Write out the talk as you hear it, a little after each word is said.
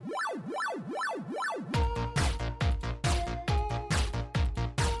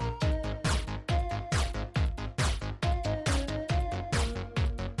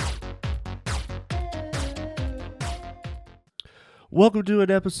Welcome to an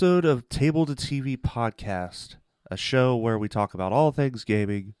episode of Table to TV Podcast, a show where we talk about all things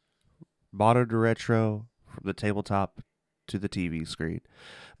gaming, modern to retro, from the tabletop to the TV screen.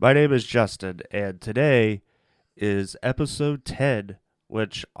 My name is Justin, and today is episode 10,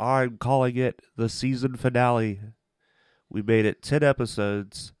 which I'm calling it the season finale. We made it 10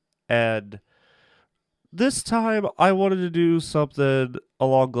 episodes, and this time I wanted to do something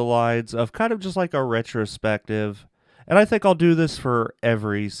along the lines of kind of just like a retrospective. And I think I'll do this for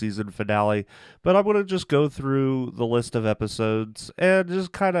every season finale, but I'm going to just go through the list of episodes and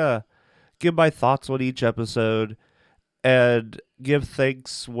just kind of give my thoughts on each episode and give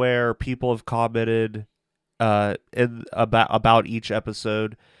thanks where people have commented about each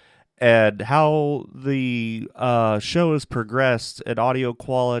episode and how the show has progressed in audio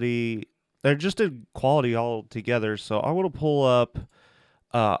quality and just in quality altogether. So I want to pull up,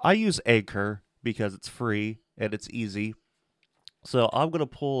 I use Anchor because it's free and it's easy. So I'm going to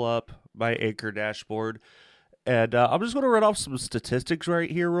pull up my Anchor dashboard, and I'm just going to run off some statistics right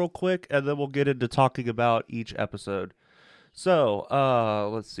here real quick, and then we'll get into talking about each episode. So,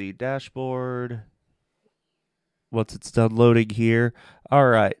 let's see, dashboard, once it's done loading here. All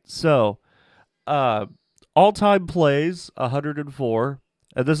right, so all-time plays, 104,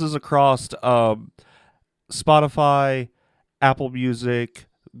 and this is across Spotify, Apple Music,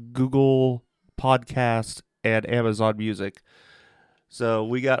 Google Podcast, and Amazon Music. So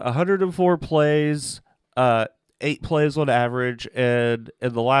we got 104 plays, 8 plays on average, and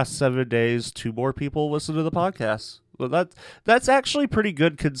in the last 7 days, 2 more people listen to the podcast. Well, that's actually pretty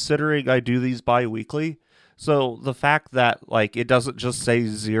good considering I do these bi-weekly. So the fact that it doesn't just say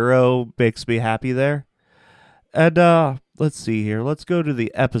 0 makes me happy there. And let's see here. Let's go to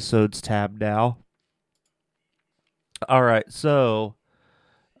the episodes tab now. All right, so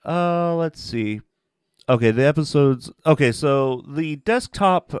let's see. Okay, the episodes. Okay, so the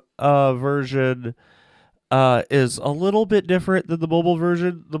desktop version is a little bit different than the mobile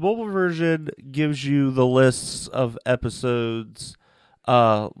version. The mobile version gives you the lists of episodes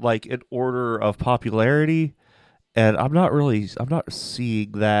in order of popularity, and I'm not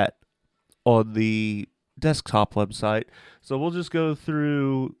seeing that on the desktop website. So we'll just go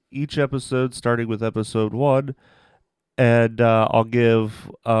through each episode starting with episode 1, and I'll give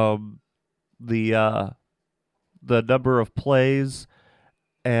the number of plays,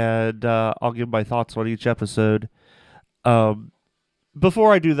 and I'll give my thoughts on each episode.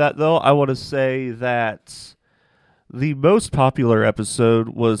 Before I do that, though, I want to say that the most popular episode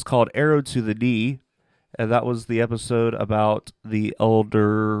was called Arrow to the Knee, and that was the episode about the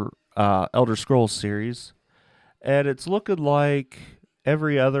Elder Scrolls series. And it's looking like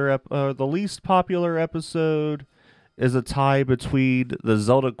every other the least popular episode is a tie between the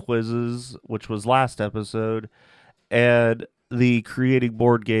Zelda quizzes, which was last episode, and the creating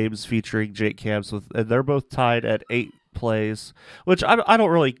board games featuring Jake Camps, and they're both tied at 8 plays, which I don't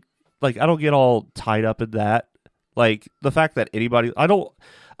really I don't get all tied up in that. Like the fact that anybody, I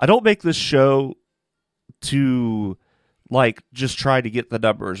don't make this show to just try to get the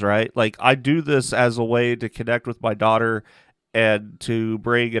numbers, right? Like I do this as a way to connect with my daughter and to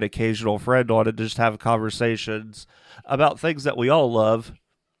bring an occasional friend on and just have conversations about things that we all love.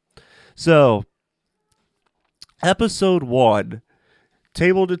 So, episode 1,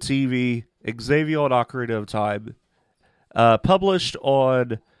 Table to TV, Xavier and Ocarina of Time, published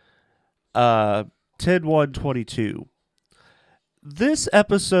on 10/1/22. This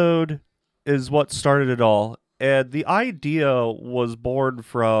episode is what started it all, and the idea was born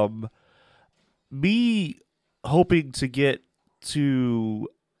from me hoping to get to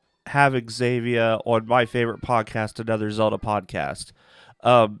have Xavier on my favorite podcast, Another Zelda Podcast.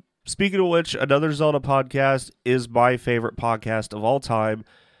 Speaking of which, Another Zelda Podcast is my favorite podcast of all time.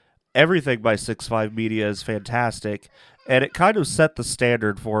 Everything by 6.5 Media is fantastic, and it kind of set the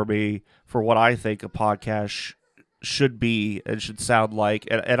standard for me for what I think a podcast should be and should sound like.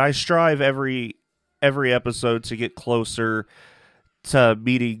 And I strive every episode to get closer to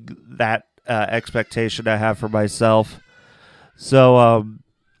meeting that expectation I have for myself. So,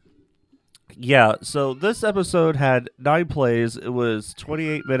 so this episode had 9 plays. It was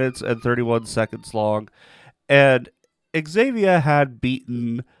 28 minutes and 31 seconds long. And Xavier had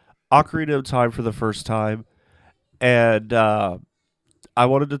beaten Ocarina of Time for the first time. And I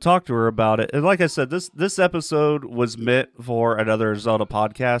wanted to talk to her about it. And like I said, this episode was meant for Another Zelda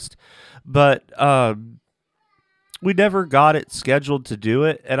Podcast. But we never got it scheduled to do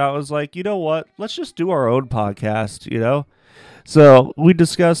it. And I was like, you know what? Let's just do our own podcast, So we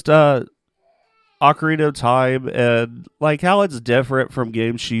discussed Ocarina of Time and like how it's different from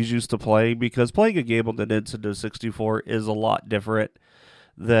games she's used to playing, because playing a game on the Nintendo 64 is a lot different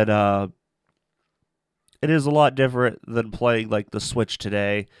than playing like the Switch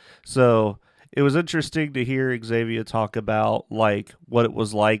today. So it was interesting to hear Xavier talk about like what it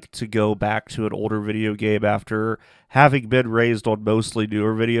was like to go back to an older video game after having been raised on mostly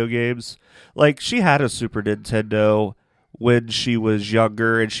newer video games. Like she had a Super Nintendo when she was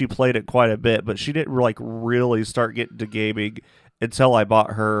younger and she played it quite a bit, but she didn't like really start getting to gaming until I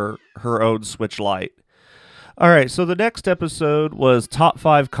bought her own Switch Lite. All right, so the next episode was Top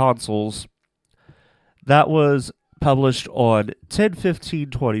 5 Consoles. That was published on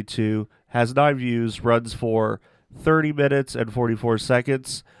 10/15/22, has 9 views, runs for 30 minutes and 44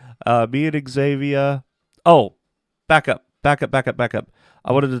 seconds. Me and Xavier... Oh, back up.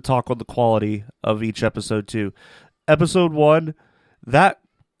 I wanted to talk on the quality of each episode too. Episode 1, that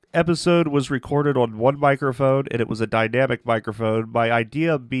episode was recorded on one microphone, and it was a dynamic microphone. My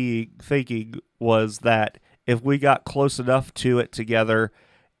idea thinking was that if we got close enough to it together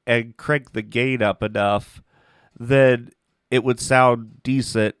and crank the gain up enough, then it would sound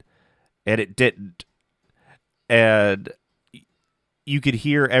decent, and it didn't. And you could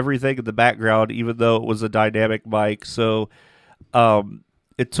hear everything in the background, even though it was a dynamic mic. So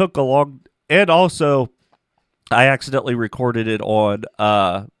it took a long... And also, I accidentally recorded it on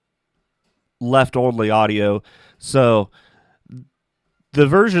left-only audio. So the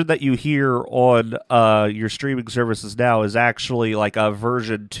version that you hear on your streaming services now is actually like a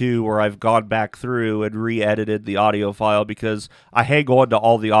version 2 where I've gone back through and re-edited the audio file, because I hang on to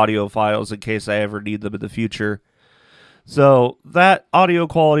all the audio files in case I ever need them in the future. So that audio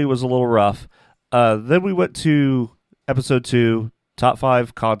quality was a little rough. Then we went to episode 2, Top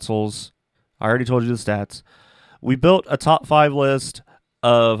 5 Consoles. I already told you the stats. We built a top 5 list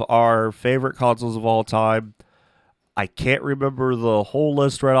of our favorite consoles of all time. I can't remember the whole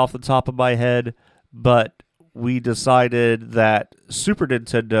list right off the top of my head, but we decided that Super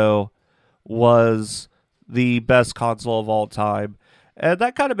Nintendo was the best console of all time. And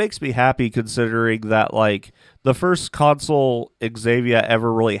that kind of makes me happy, considering that like the first console Xavier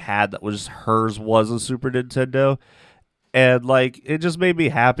ever really had that was hers was a Super Nintendo. And like it just made me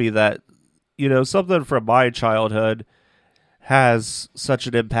happy that, you know, something from my childhood has such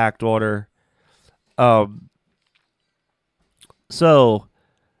an impact on her. So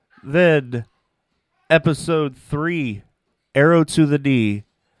then episode 3, Arrow to the Knee,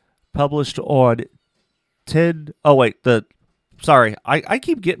 published on 10... Oh, wait, sorry, I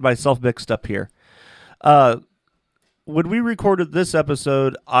keep getting myself mixed up here. When we recorded this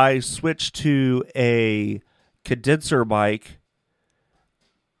episode, I switched to a condenser mic,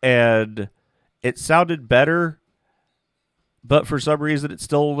 and it sounded better, but for some reason it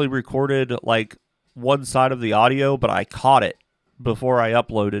still only recorded like one side of the audio, but I caught it before I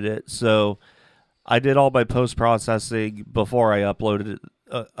uploaded it. So I did all my post-processing before I uploaded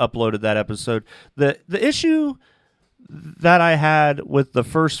that episode. The issue that I had with the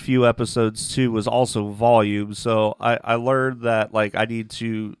first few episodes too was also volume. So I learned that like I need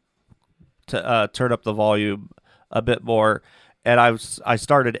to turn up the volume a bit more, and I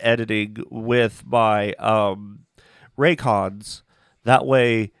started editing with my Raycons. That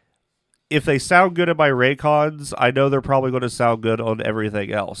way, if they sound good in my Raycons, I know they're probably going to sound good on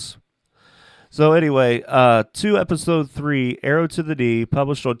everything else. So anyway, to episode 3, Arrow to the Knee,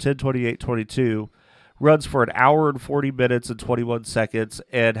 published on 10/28/22, runs for an hour and 40 minutes and 21 seconds,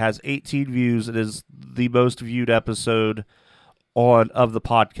 and has 18 views. It is the most viewed episode of the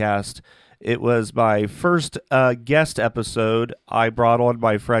podcast. It was my first guest episode. I brought on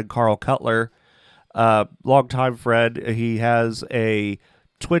my friend Carl Cutler, longtime friend. He has a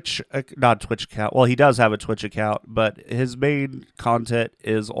not Twitch account. Well, he does have a Twitch account, but his main content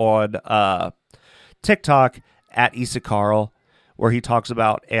is on TikTok at Isacarl, where he talks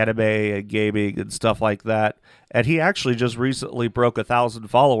about anime and gaming and stuff like that. And he actually just recently broke 1,000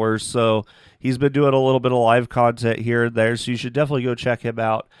 followers, so he's been doing a little bit of live content here and there, so you should definitely go check him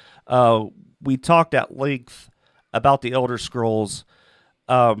out. We talked at length about the Elder Scrolls,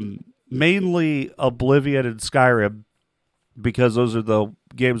 mainly Oblivion and Skyrim, because those are the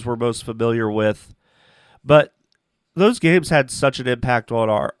games we're most familiar with. But those games had such an impact on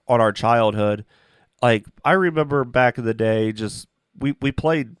our childhood. Like, I remember back in the day, just we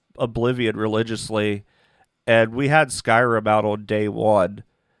played Oblivion religiously, and we had Skyrim out on day one.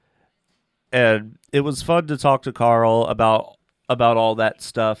 And it was fun to talk to Carl about all that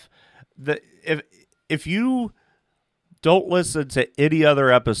stuff. If you don't listen to any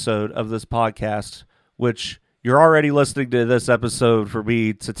other episode of this podcast, which you're already listening to this episode for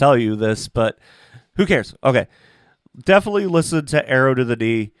me to tell you this, but Who cares? Okay. Definitely listen to Arrow to the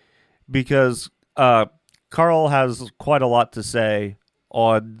Knee because Carl has quite a lot to say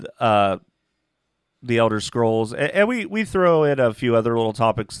on the Elder Scrolls, and we throw in a few other little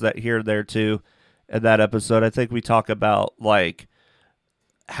topics that here and there too. In that episode, I think we talk about like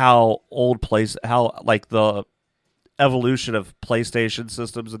how like the evolution of PlayStation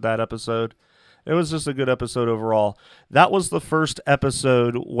systems in that episode. It was just a good episode overall. That was the first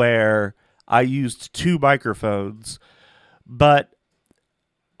episode where I used two microphones, but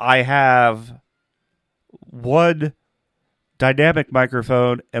I have one dynamic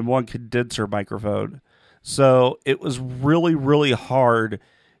microphone and one condenser microphone. So it was really, really hard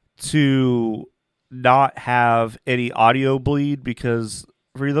to not have any audio bleed because,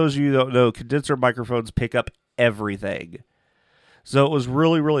 for those of you who don't know, condenser microphones pick up everything. So it was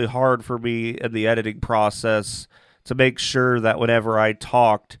really, really hard for me in the editing process to make sure that whenever I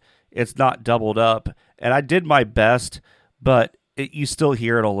talked, it's not doubled up. And I did my best, but you still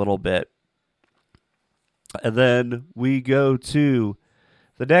hear it a little bit. And then we go to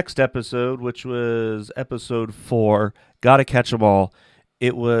the next episode, which was episode 4, Gotta Catch 'Em All.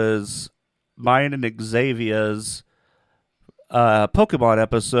 It was mine and Xavier's Pokemon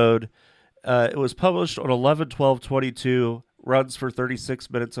episode. It was published on 11/12/22, runs for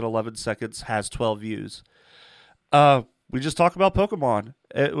 36 minutes and 11 seconds, has 12 views. We just talk about Pokemon.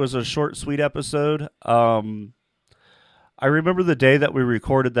 It was a short, sweet episode. I remember the day that we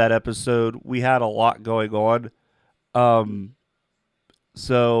recorded that episode, we had a lot going on.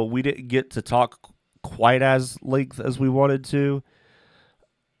 So we didn't get to talk quite as length as we wanted to.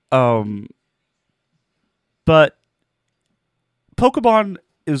 But Pokemon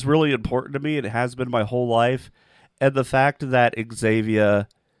is really important to me. It has been my whole life. And the fact that Xavier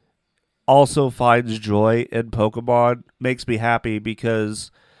also finds joy in Pokemon makes me happy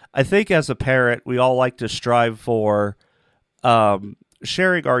because I think as a parent, we all like to strive for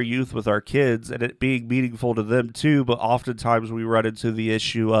sharing our youth with our kids and it being meaningful to them too. But oftentimes we run into the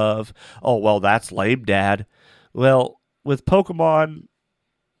issue of, oh, well, that's lame, Dad. Well, with Pokemon,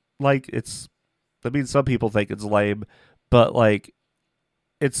 like some people think it's lame, but like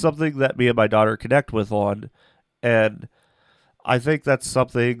it's something that me and my daughter connect with on. And I think that's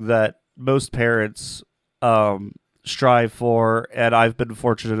something that most parents strive for. And I've been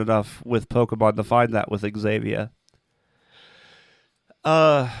fortunate enough with Pokemon to find that with Xavier.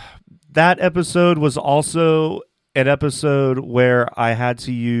 That episode was also an episode where I had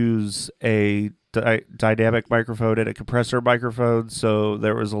to use a dynamic microphone and a compressor microphone, so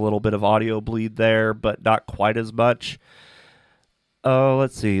there was a little bit of audio bleed there, but not quite as much.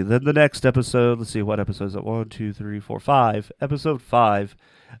 Let's see. Then the next episode, let's see, what episode is it? 1, 2, 3, 4, 5. Episode 5.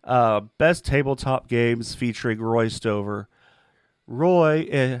 Best tabletop games featuring Roy Stover.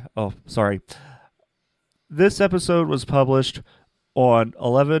 This episode was published on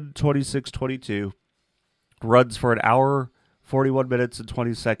 11/26/22, runs for an hour, 41 minutes and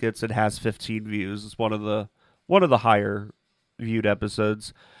 20 seconds, and has 15 views. It's one of the higher viewed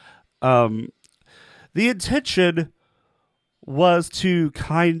episodes. The intention was to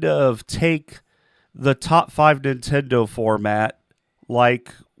kind of take the top 5 Nintendo format,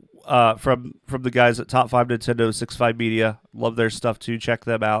 like from the guys at Top 5 Nintendo, 65 Media. Love their stuff too. Check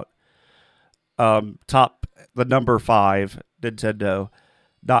them out. The number 5 Nintendo,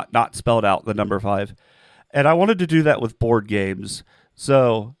 not spelled out, the number 5. And I wanted to do that with board games.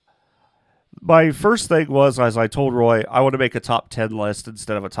 So my first thing was, as I told Roy, I want to make a top 10 list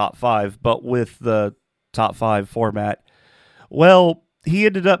instead of a top 5, but with the top 5 format. Well, he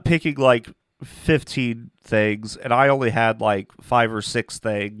ended up picking like 15 things, and I only had like 5 or 6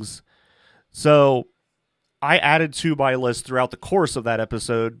 things. So I added to my list throughout the course of that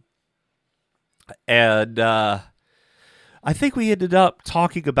episode. And I think we ended up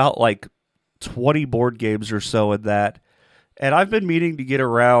talking about like 20 board games or so in that. And I've been meaning to get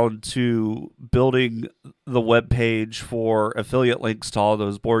around to building the webpage for affiliate links to all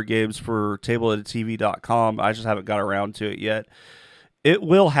those board games for tableattatv.com. I just haven't got around to it yet. It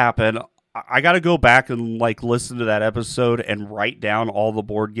will happen. I got to go back and like listen to that episode and write down all the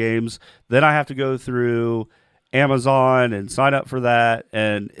board games. Then I have to go through Amazon and sign up for that,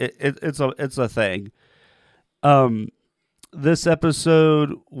 and it's a thing. This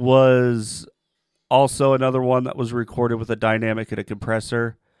episode was also another one that was recorded with a dynamic and a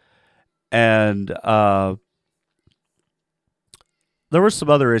compressor, and there were some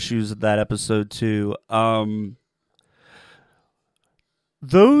other issues in that episode too.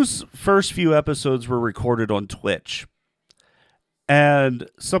 Those first few episodes were recorded on Twitch, and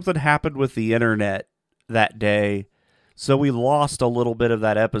something happened with the internet that day, so we lost a little bit of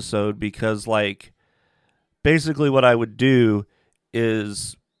that episode because like basically what I would do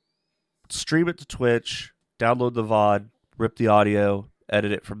is stream it to Twitch, download the VOD, rip the audio,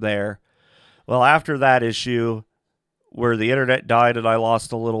 edit it from there. Well, after that issue where the internet died and I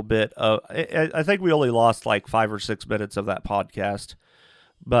lost a little bit of, I think we only lost like 5 or 6 minutes of that podcast,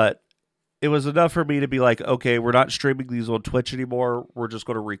 but it was enough for me to be like, okay, we're not streaming these on Twitch anymore. We're just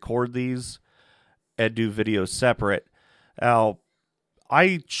going to record these and do videos separate. Now,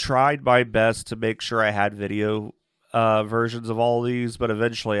 I tried my best to make sure I had video versions of all these, but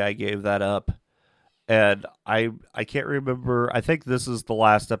eventually I gave that up. And I can't remember. I think this is the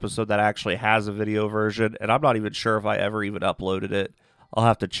last episode that actually has a video version, and I'm not even sure if I ever even uploaded it. I'll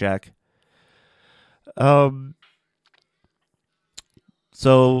have to check.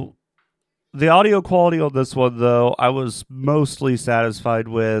 So the audio quality on this one, though, I was mostly satisfied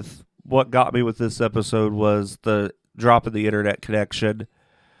with. What got me with this episode was the drop in the internet connection,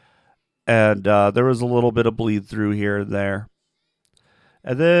 and there was a little bit of bleed through here and there.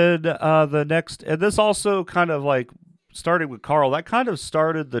 And then the next, and this also kind of like starting with Carl, that kind of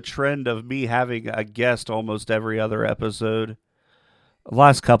started the trend of me having a guest almost every other episode. The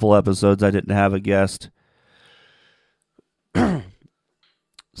last couple episodes, I didn't have a guest.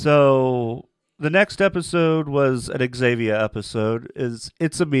 So the next episode was an Xavier episode.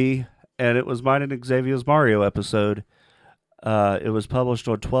 It's a me, and it was mine and Xavier's Mario episode. It was published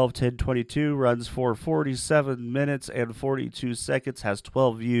on 12/10/22, runs for 47 minutes and 42 seconds, has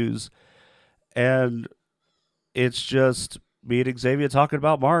 12 views, and it's just me and Xavier talking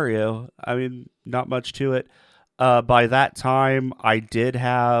about Mario. I mean, not much to it. By that time, I did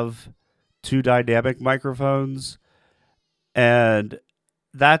have 2 dynamic microphones, and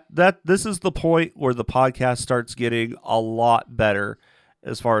this is the point where the podcast starts getting a lot better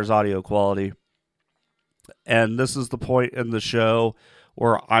as far as audio quality. And this is the point in the show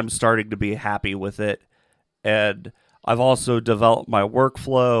where I'm starting to be happy with it. And I've also developed my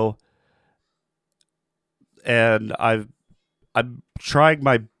workflow, and I'm trying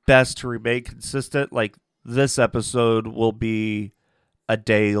my best to remain consistent. Like, this episode will be a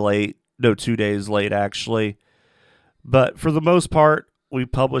day late. No, 2 days late, actually. But for the most part, we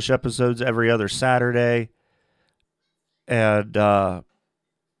publish episodes every other Saturday. And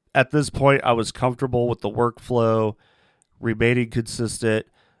at this point, I was comfortable with the workflow, remaining consistent,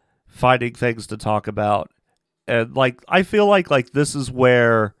 finding things to talk about. And like, I feel like this is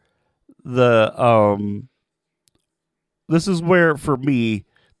where this is where, for me,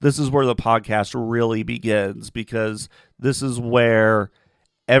 this is where the podcast really begins, because this is where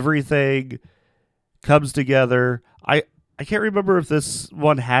everything comes together. I can't remember if this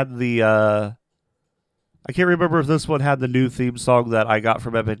one had the new theme song that I got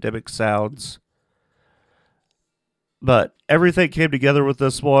from Epidemic Sounds. But everything came together with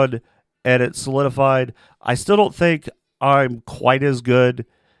this one, and it solidified. I still don't think I'm quite as good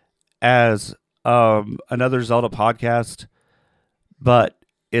as another Zelda podcast, but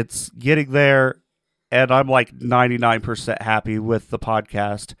it's getting there, and I'm like 99% happy with the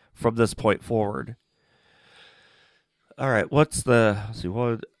podcast from this point forward. All right, let's see,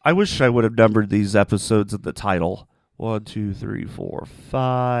 what I wish I would have numbered these episodes in the title. 1, 2, 3, 4,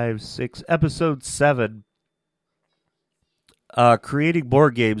 5, 6. Episode 7. Creating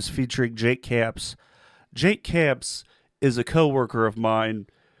board games, featuring Jake Camps. Jake Camps is a coworker of mine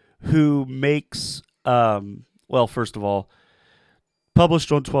who makes, first of all,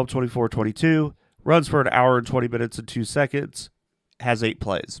 published on 12/24/22, runs for an hour and 20 minutes and 2 seconds, has 8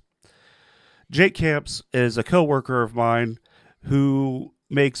 plays. Jake Camps is a coworker of mine who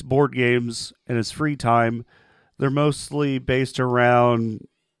makes board games in his free time. They're mostly based around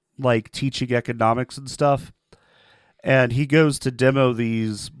like teaching economics and stuff. And he goes to demo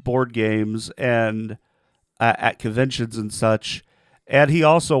these board games and at conventions and such. And he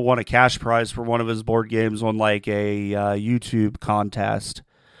also won a cash prize for one of his board games on like a YouTube contest.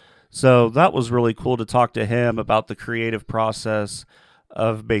 So that was really cool to talk to him about the creative process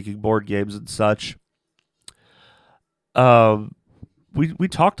of making board games and such. We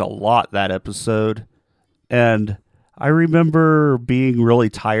talked a lot that episode, and I remember being really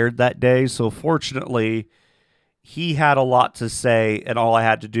tired that day. So fortunately, he had a lot to say, and all I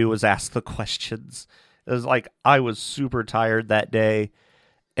had to do was ask the questions. It was like I was super tired that day,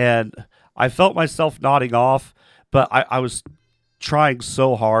 and I felt myself nodding off, but I was trying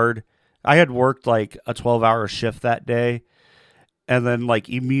so hard. I had worked like a 12-hour shift that day, and then like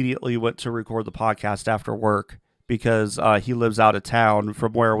immediately went to record the podcast after work because he lives out of town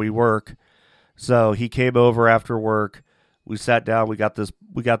from where we work. So he came over after work. We sat down. We got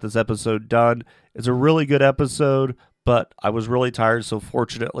this episode done. It's a really good episode, but I was really tired. So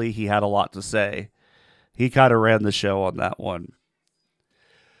fortunately, he had a lot to say. He kind of ran the show on that one.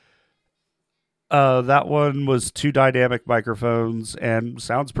 That one was 2 dynamic microphones and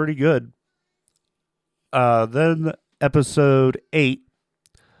sounds pretty good. Then episode 8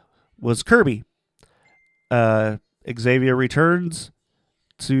 was Kirby. Xavier returns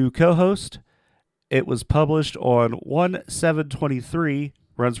to co-host. It was published on 1/7/23,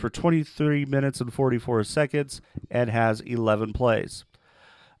 runs for 23 minutes and 44 seconds, and has 11 plays.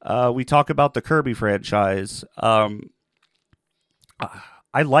 We talk about the Kirby franchise.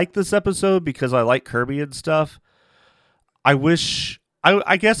 I like this episode because I like Kirby and stuff. I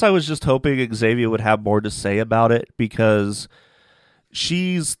guess I was just hoping Xavier would have more to say about it because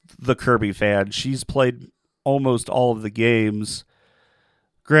she's the Kirby fan. She's played almost all of the games.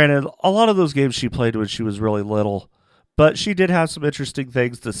 Granted, a lot of those games she played when she was really little, but she did have some interesting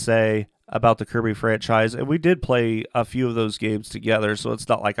things to say about the Kirby franchise, and we did play a few of those games together, so it's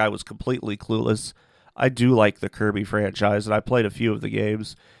not like I was completely clueless. I do like the Kirby franchise, and I played a few of the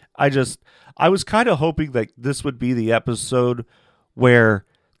games. I was kind of hoping that this would be the episode where,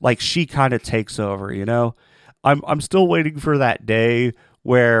 like, she kind of takes over, you know? I'm still waiting for that day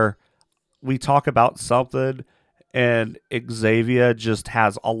where we talk about something and Xavier just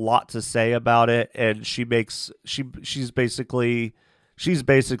has a lot to say about it, and she's basically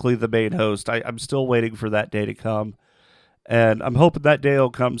the main host. I'm still waiting for that day to come, and I'm hoping that day will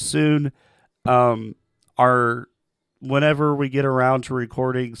come soon. Whenever we get around to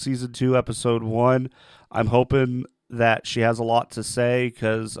recording season 2, episode 1, I'm hoping that she has a lot to say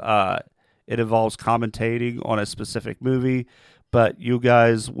because it involves commentating on a specific movie. But you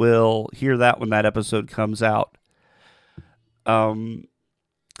guys will hear that when that episode comes out.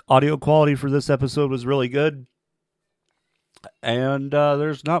 Audio quality for this episode was really good, and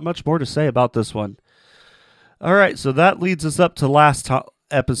there's not much more to say about this one. All right, so that leads us up to last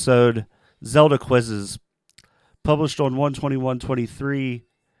episode, Zelda Quizzes. Published on 1/21/23,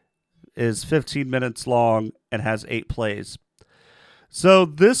 is 15 minutes long and has 8 plays. So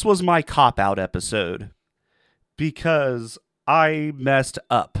this was my cop-out episode because I messed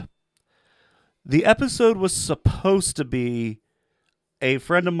up. The episode was supposed to be a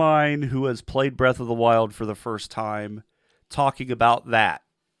friend of mine who has played Breath of the Wild for the first time talking about that.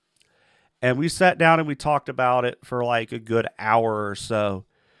 And we sat down and we talked about it for like a good hour or so.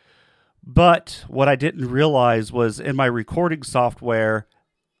 But what I didn't realize was in my recording software,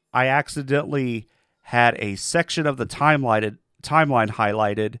 I accidentally had a section of the timeline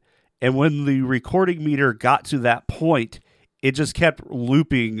highlighted. And when the recording meter got to that point, it just kept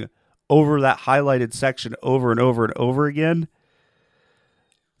looping over that highlighted section over and over and over again.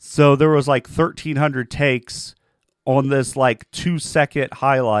 So there was like 1,300 takes on this like 2-second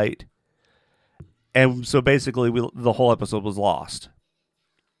highlight. And so basically the whole episode was lost.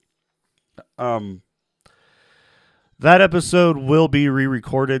 That episode will be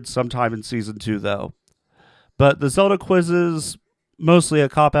re-recorded sometime in season 2 though. But the Zelda Quizzes, mostly a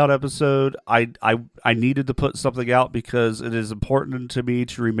cop-out episode. I needed to put something out because it is important to me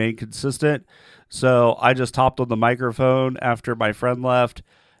to remain consistent. So I just hopped on the microphone after my friend left,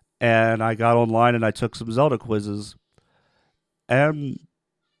 and I got online and I took some Zelda quizzes. And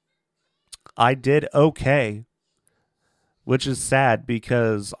I did okay, which is sad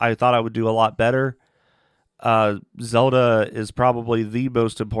because I thought I would do a lot better. Zelda is probably the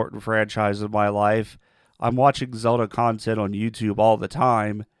most important franchise in my life. I'm watching Zelda content on YouTube all the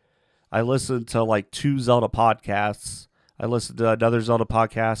time. I listen to like 2 Zelda podcasts. I listen to another Zelda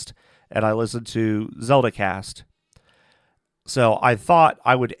podcast, and I listen to ZeldaCast. So I thought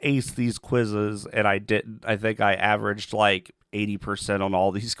I would ace these quizzes, and I didn't. I think I averaged like 80% on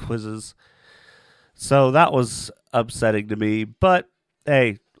all these quizzes. So that was upsetting to me. But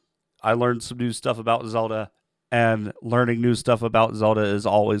hey, I learned some new stuff about Zelda, and learning new stuff about Zelda is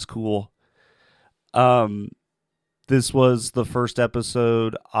always cool. This was the first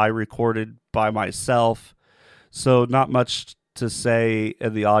episode I recorded by myself, so not much to say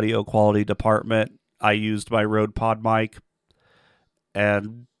in the audio quality department. I used my Rode Pod mic,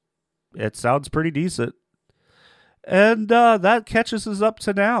 and it sounds pretty decent. And that catches us up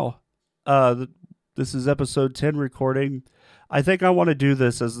to now. This is episode 10 recording. I think I want to do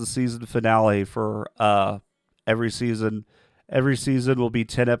this as the season finale for every season. Every season will be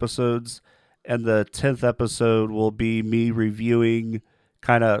 10 episodes, and the 10th episode will be me reviewing,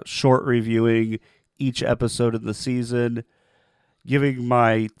 kind of short reviewing each episode of the season, giving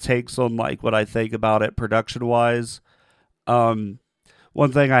my takes on like what I think about it production-wise. One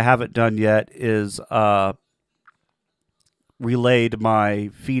thing I haven't done yet is relayed my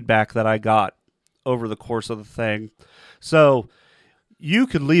feedback that I got over the course of the thing. So you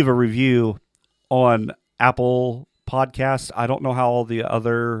can leave a review on Apple Podcast. I don't know how all the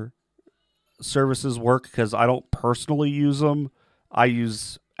other services work because I don't personally use them. I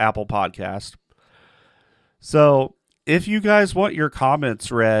use Apple Podcast. So if you guys want your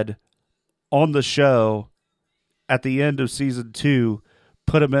comments read on the show at the end of season 2,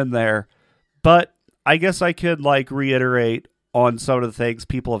 put them in there. But I guess I could reiterate on some of the things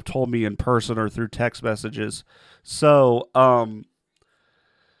people have told me in person or through text messages. So, a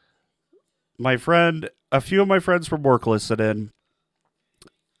few of my friends from work listened in,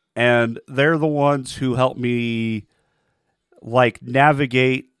 and they're the ones who helped me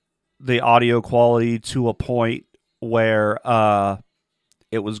navigate the audio quality to a point where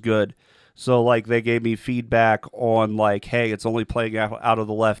it was good. So they gave me feedback on hey, it's only playing out of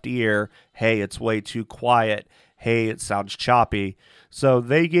the left ear. Hey, it's way too quiet. Hey, it sounds choppy. So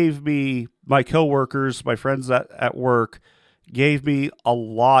they gave me, my coworkers, my friends at work, gave me a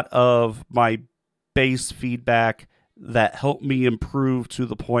lot of my base feedback that helped me improve to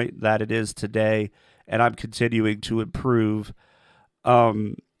the point that it is today, and I'm continuing to improve.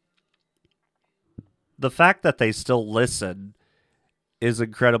 The fact that they still listen is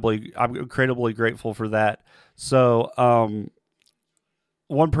I'm incredibly grateful for that. So,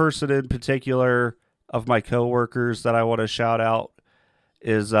 one person in particular of my coworkers that I want to shout out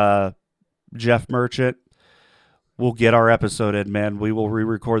is Jeff Merchant. We'll get our episode in, man. We will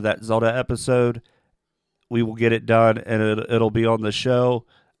re-record that Zelda episode. We will get it done, and it'll be on the show.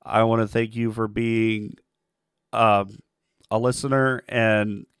 I want to thank you for being a listener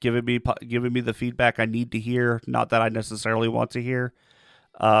and giving me the feedback I need to hear. Not that I necessarily want to hear.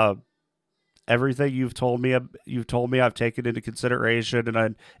 Everything you've told me I've taken into consideration,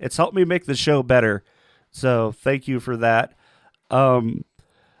 and it's helped me make the show better. So thank you for that.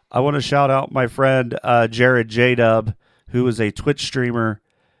 I want to shout out my friend Jared J-Dub, who is a Twitch streamer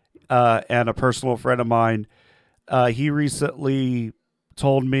and a personal friend of mine. He recently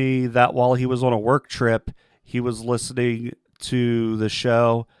told me that while he was on a work trip, he was listening to the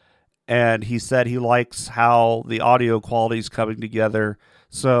show, and he said he likes how the audio quality is coming together.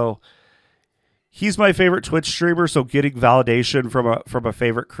 So he's my favorite Twitch streamer, so getting validation from a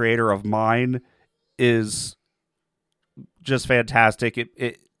favorite creator of mine is just fantastic.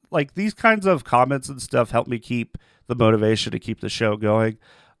 It these kinds of comments and stuff help me keep the motivation to keep the show going.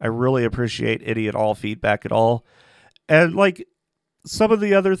 I really appreciate any and all feedback at all. And some of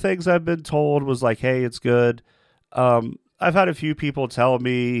the other things I've been told was hey, it's good. I've had a few people tell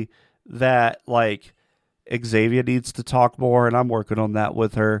me that Xavier needs to talk more, and I'm working on that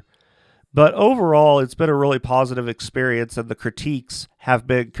with her. But overall, it's been a really positive experience, and the critiques have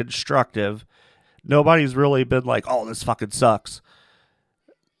been constructive. Nobody's really been oh, this fucking sucks.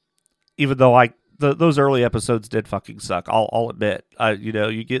 Even though those early episodes did fucking suck. I'll admit.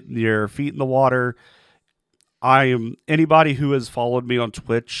 You get your feet in the water. Anybody who has followed me on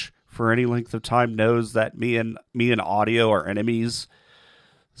Twitch for any length of time knows that me and audio are enemies.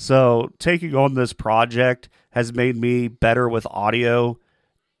 So taking on this project has made me better with audio,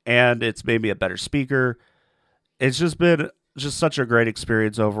 and it's made me a better speaker. It's just been such a great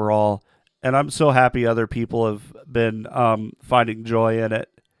experience overall, and I'm so happy other people have been finding joy in it.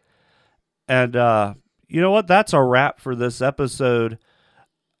 And you know what? That's a wrap for this episode.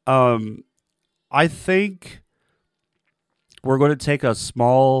 I think we're going to take a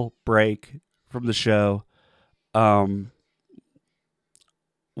small break from the show. We'll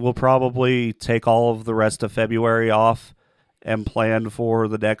probably take all of the rest of February off and plan for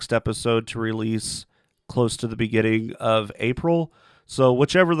the next episode to release close to the beginning of April. So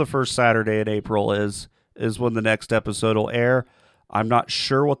whichever the first Saturday in April is when the next episode will air. I'm not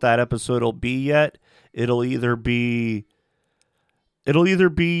sure what that episode will be yet. It'll either be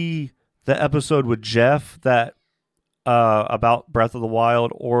the episode with Jeff that about Breath of the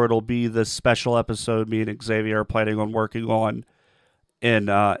Wild, or it'll be this special episode me and Xavier are planning on working on in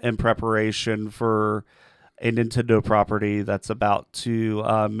preparation for a Nintendo property that's about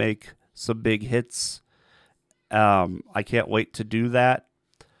to make some big hits. I can't wait to do that.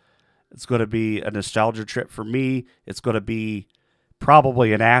 It's going to be a nostalgia trip for me. It's going to be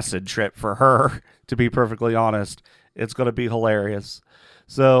probably an acid trip for her, to be perfectly honest. It's going to be hilarious.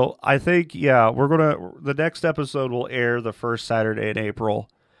 So I think, the next episode will air the first Saturday in April.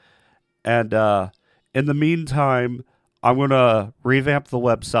 And in the meantime, I'm going to revamp the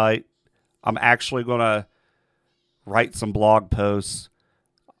website. I'm actually going to write some blog posts.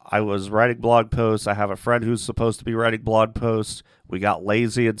 I was writing blog posts. I have a friend who's supposed to be writing blog posts. We got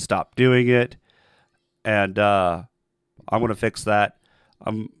lazy and stopped doing it. And I'm going to fix that.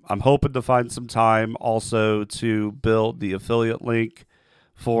 I'm hoping to find some time also to build the affiliate link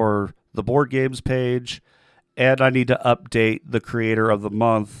for the board games page. and I need to update the creator of the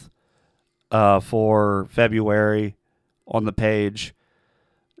month for February on the page.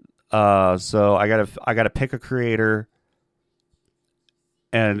 So I gotta pick a creator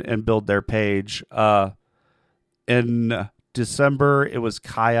and build their page. In December, it was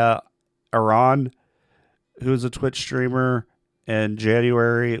Kaya Aran, who's a Twitch streamer. In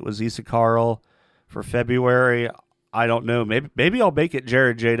January, it was Issa Carl. For February, I don't know. Maybe I'll make it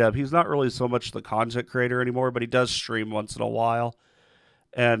Jared J-Dub. He's not really so much the content creator anymore, but he does stream once in a while.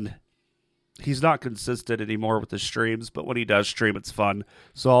 And he's not consistent anymore with his streams, but when he does stream, it's fun.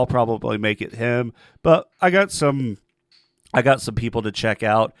 So I'll probably make it him. But I got some people to check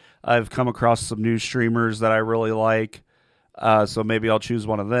out. I've come across some new streamers that I really like. So maybe I'll choose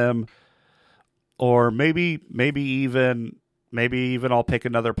one of them. Or maybe even I'll pick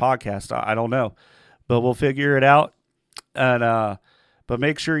another podcast. I don't know. But we'll figure it out. And but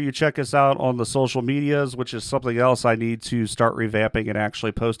make sure you check us out on the social medias, which is something else I need to start revamping and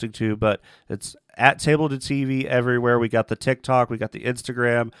actually posting to. But it's at Table to TV everywhere. We got the TikTok, we got the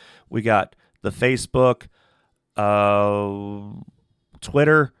Instagram, we got the Facebook,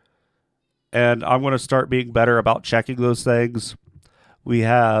 Twitter, and I'm going to start being better about checking those things. We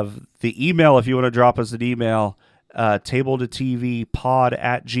have the email if you want to drop us an email,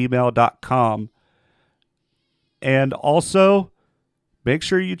 tableToTVpod@gmail.com. And also, make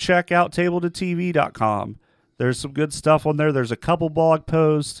sure you check out tabletotv.com. There's some good stuff on there. There's a couple blog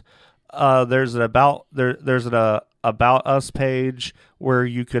posts. There's an about us page where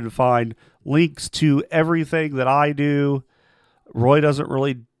you can find links to everything that I do. Roy doesn't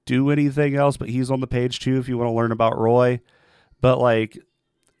really do anything else, but he's on the page too if you want to learn about Roy. But like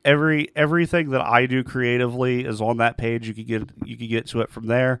everything that I do creatively is on that page. You could get to it from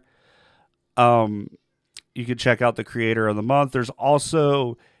there. You can check out the creator of the month. There's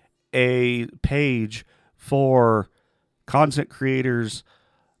also a page for content creators,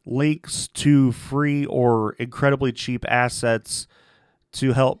 links to free or incredibly cheap assets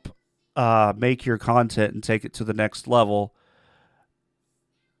to help make your content and take it to the next level.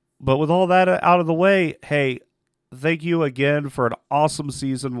 But with all that out of the way, hey, thank you again for an awesome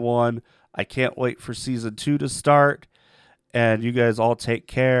season 1. I can't wait for season 2 to start. And you guys all take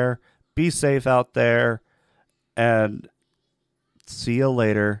care. Be safe out there. And see you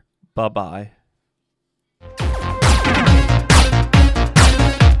later. Bye-bye.